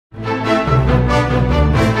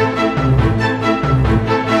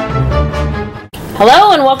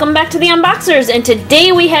Hello and welcome back to the Unboxers, and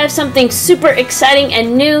today we have something super exciting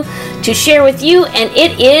and new to share with you, and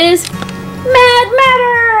it is Mad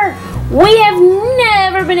Mattr! We have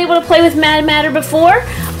never been able to play with Mad Mattr before,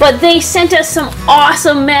 but they sent us some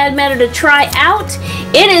awesome Mad Mattr to try out.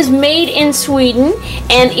 It is made in Sweden,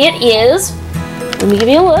 and it is, let me give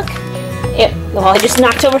you a look. I just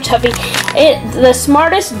knocked over Tuffy. The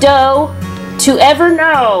smartest dough to ever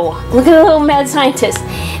know. Look at the little mad scientist.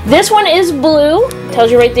 This one is blue,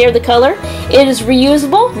 tells you right there the color. It is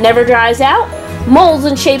reusable, never dries out, molds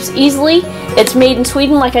and shapes easily. It's made in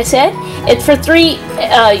Sweden, like I said. It's for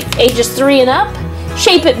ages 3 and up.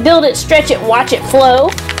 Shape it, build it, stretch it, watch it flow.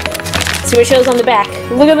 See what it shows on the back.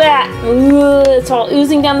 Look at that. Ooh, it's all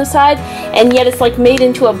oozing down the side, and yet it's like made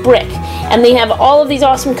into a brick. And they have all of these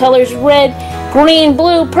awesome colors: red, green,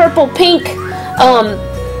 blue, purple, pink.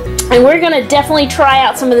 And we're gonna definitely try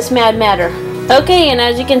out some of this Mad Mattr. Okay, and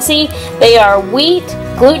as you can see, they are wheat,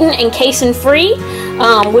 gluten, and casein free,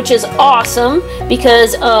 which is awesome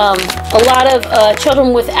because a lot of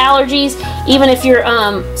children with allergies, even if you're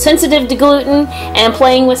sensitive to gluten and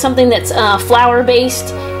playing with something that's flour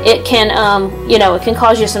based, it can it can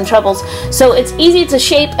cause you some troubles. So it's easy to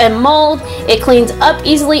shape and mold. It cleans up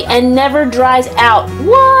easily and never dries out.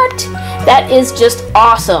 What? That is just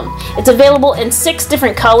awesome. It's available in 6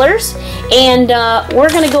 different colors, and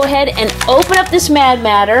we're going to go ahead and open up this Mad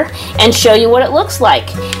Mattr and show you what it looks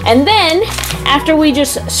like. And then, after we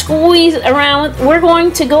just squeeze it around, we're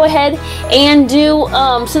going to go ahead and do,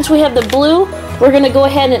 since we have the blue, we're going to go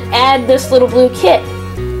ahead and add this little blue kit.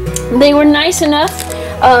 They were nice enough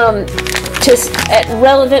at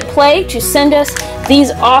Relevant Play to send us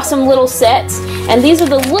these awesome little sets, and these are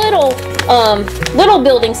the little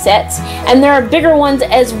building sets, and there are bigger ones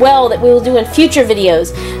as well that we will do in future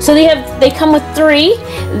videos. So they come with 3.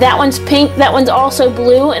 That one's pink, that one's also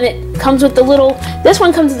blue, and it comes with the little, this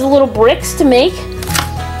one comes with the little bricks to make.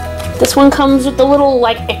 This one comes with the little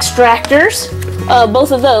like extractors,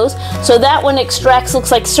 both of those. So that one extracts,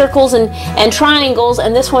 looks like circles and triangles,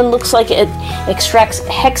 and this one looks like it extracts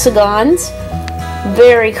hexagons.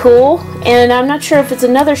 Very cool. And I'm not sure if it's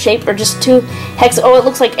another shape or just 2 oh, it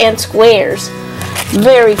looks like and squares.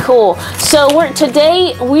 Very cool. So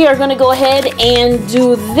today we are going to go ahead and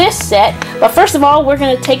do this set, but first of all we're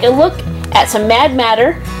going to take a look at some Mad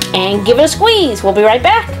Mattr and give it a squeeze. We'll be right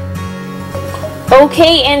back.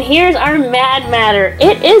 Okay, and here's our Mad Mattr.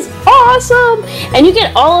 It is awesome, and you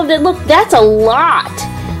get all of it. Look, that's a lot.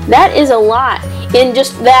 That is a lot in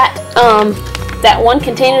just that that one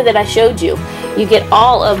container that I showed you. You get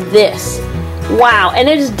all of this. Wow, and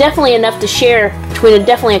it is definitely enough to share between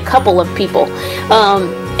definitely a couple of people.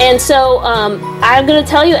 And so I'm going to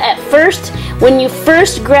tell you, at first, when you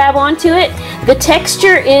first grab onto it, the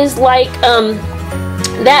texture is like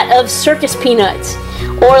that of circus peanuts,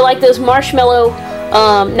 or like those marshmallow,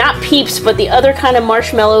 not Peeps, but the other kind of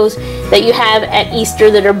marshmallows that you have at Easter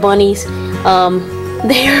that are bunnies.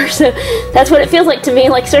 So that's what it feels like to me,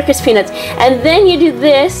 like circus peanuts. And then you do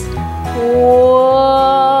this.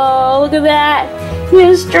 Whoa, look at that.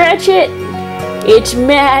 You stretch it. It's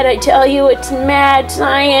mad, I tell you, it's mad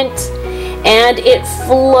science. And it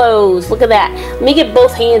flows. Look at that. Let me get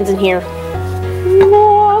both hands in here.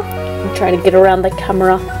 Whoa. I'm trying to get around the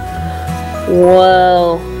camera.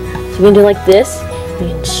 Whoa. So you can do like this. You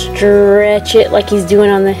can stretch it like he's doing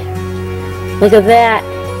on the... Look at that.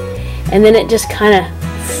 And then it just kind of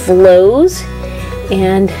flows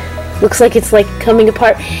and looks like it's like coming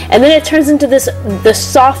apart, and then it turns into the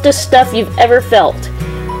softest stuff you've ever felt.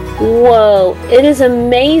 Whoa, it is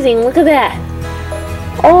amazing. Look at that.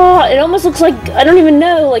 Oh, it almost looks like, I don't even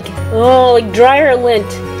know, like dryer lint,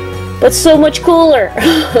 but so much cooler.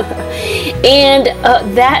 And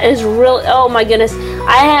that is really, oh my goodness,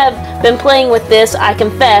 I have been playing with this, I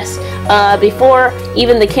confess, before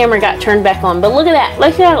even the camera got turned back on. But look at that.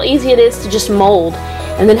 Look at how easy it is to just mold,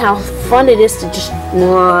 and then how fun it is to just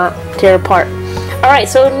tear apart. Alright,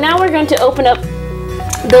 so now we're going to open up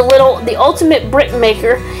the ultimate brick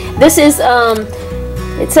maker. This is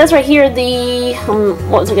it says right here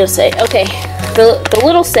what was I going to say? Okay, the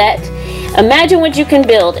little set. Imagine what you can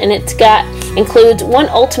build, and it's includes 1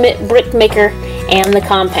 ultimate brick maker and the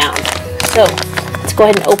compound. So let's go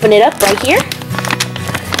ahead and open it up right here.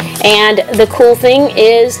 And the cool thing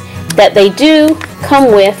is that they do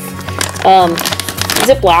come with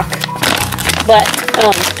Ziploc, but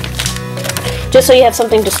just so you have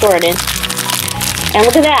something to store it in. And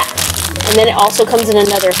look at that. And then it also comes in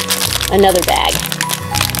another bag.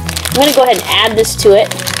 I'm going to go ahead and add this to it.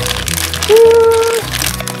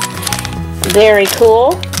 Very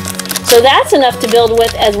cool. So that's enough to build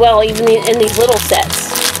with as well, even in these little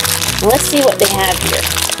sets. Let's see what they have here.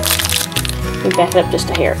 Let me back it up just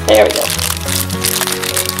a hair. There we go.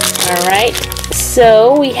 Alright,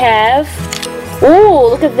 so we have... Ooh,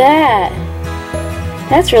 look at that.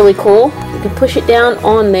 That's really cool. You can push it down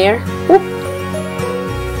on there.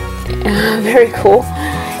 Very cool.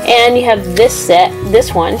 And you have this set,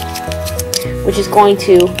 this one, which is going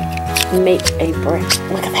to make a brick.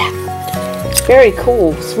 Look at that. Very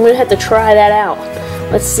cool. So I'm going to have to try that out.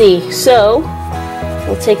 Let's see. So,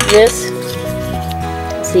 we'll take this.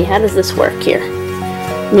 Let's see, how does this work here?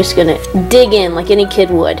 I'm just going to dig in like any kid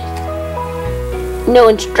would. No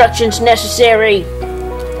instructions necessary.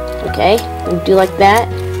 Okay, we'll do like that.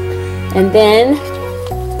 And then,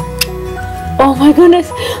 oh my goodness,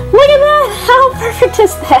 look at that! How perfect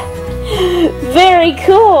is that? Very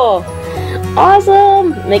cool.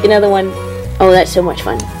 Awesome. Make another one. Oh, that's so much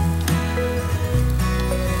fun.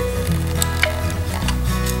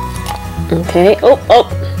 Okay. Oh,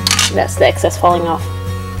 that's the excess falling off.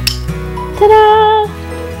 Ta-da!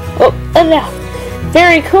 Oh, ta-da!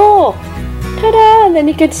 Very cool. Ta-da! And then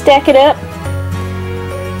you could stack it up.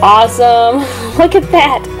 Awesome. Look at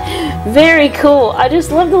that. Very cool. I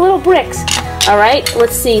just love the little bricks. Alright,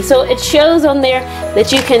 let's see. So it shows on there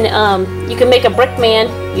that you can make a brick man.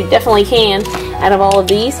 You definitely can out of all of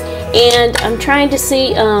these. And I'm trying to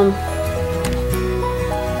see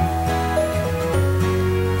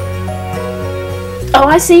oh,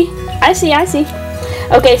 I see.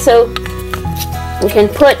 Okay, so we can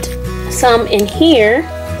put some in here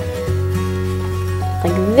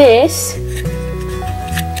like this.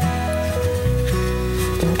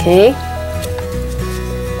 Okay.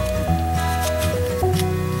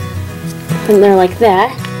 And there like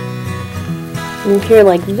that. And here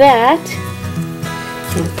like that.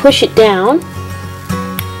 And push it down.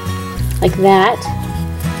 Like that.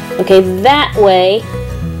 Okay, that way.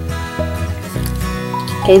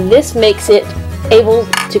 Okay, this makes it able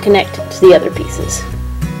to connect to the other pieces.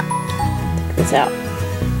 Take this out.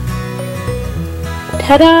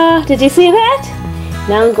 Ta-da! Did you see that?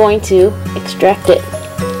 Now I'm going to extract it.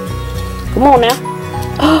 Come on now.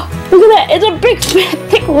 Oh, look at that. It's a big,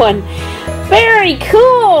 thick one. Very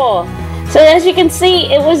cool. So as you can see,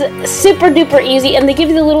 it was super duper easy. And they give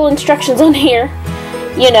you the little instructions on here.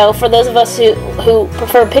 You know, for those of us who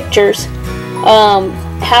prefer pictures.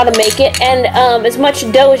 How to make it. And as much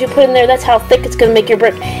dough as you put in there, that's how thick it's going to make your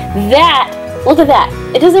brick. That, look at that.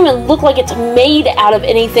 It doesn't even look like it's made out of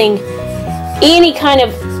anything, any kind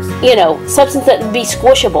of, you know, substance that would be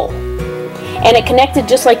squishable. And it connected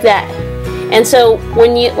just like that. And so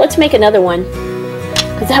when you, let's make another one,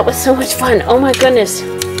 because that was so much fun. Oh my goodness.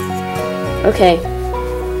 Okay,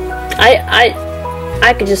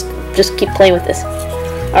 I could just keep playing with this.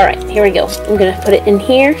 All right, here we go. I'm gonna put it in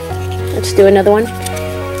here. Let's do another one.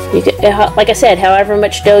 You could, like I said, however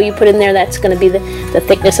much dough you put in there, that's gonna be the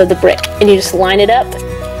thickness of the brick. And you just line it up.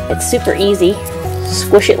 It's super easy.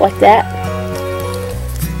 Squish it like that.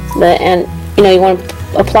 And you know, you want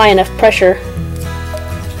to apply enough pressure,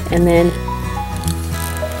 and then.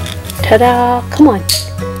 Ta-da! Come on.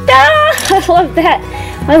 Ah! I love that.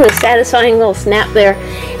 What a satisfying little snap there.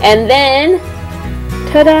 And then,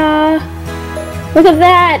 ta-da! Look at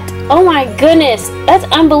that! Oh my goodness! That's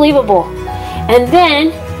unbelievable. And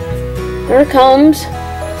then, here comes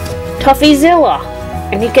Toffeezilla.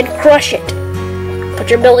 And you can crush it. Put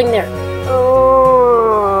your building there.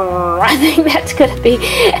 Oh, I think that's going to be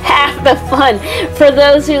half the fun for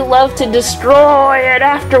those who love to destroy it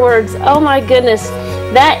afterwards. Oh my goodness.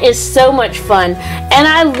 That is so much fun, and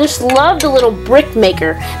I just love the little brick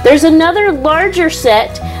maker. There's another larger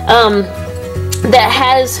set that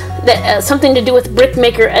has something to do with brick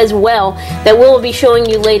maker as well that we'll be showing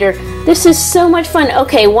you later. This is so much fun.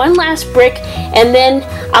 Okay, one last brick, and then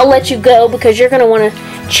I'll let you go because you're going to want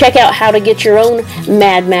to check out how to get your own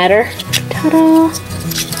Mad Mattr. Ta-da!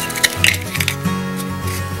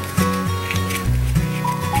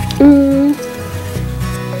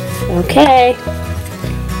 Okay.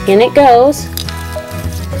 In it goes.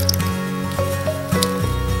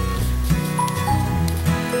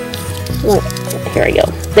 Look, here we go.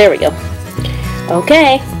 There we go.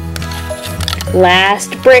 Okay.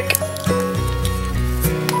 Last brick.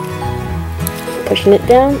 Pushing it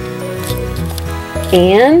down.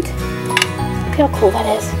 And look how cool that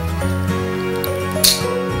is.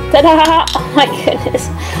 Ta-da! Oh my goodness.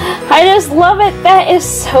 I just love it. That is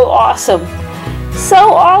so awesome.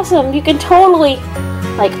 So awesome. You can totally,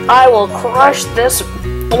 like, I will crush this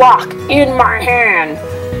block in my hand.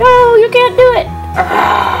 No, you can't do it.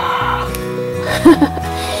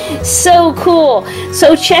 So cool.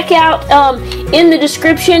 So check out in the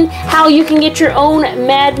description how you can get your own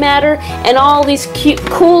Mad Mattr and all these cute,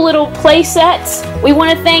 cool little play sets. We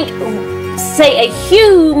want to say a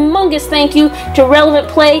humongous thank you to Relevant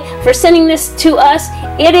Play for sending this to us.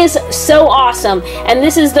 It is so awesome, and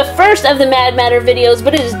this is the first of the Mad Mattr videos,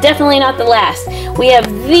 but it is definitely not the last. We have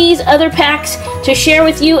these other packs to share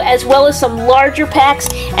with you, as well as some larger packs,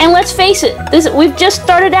 and let's face it, we've just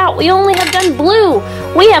started out. We only have done blue.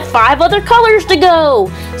 We have 5 other colors to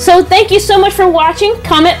go. So thank you so much for watching.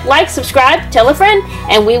 Comment, like, subscribe, tell a friend,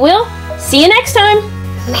 and we will see you next time.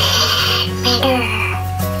 Mad Mattr.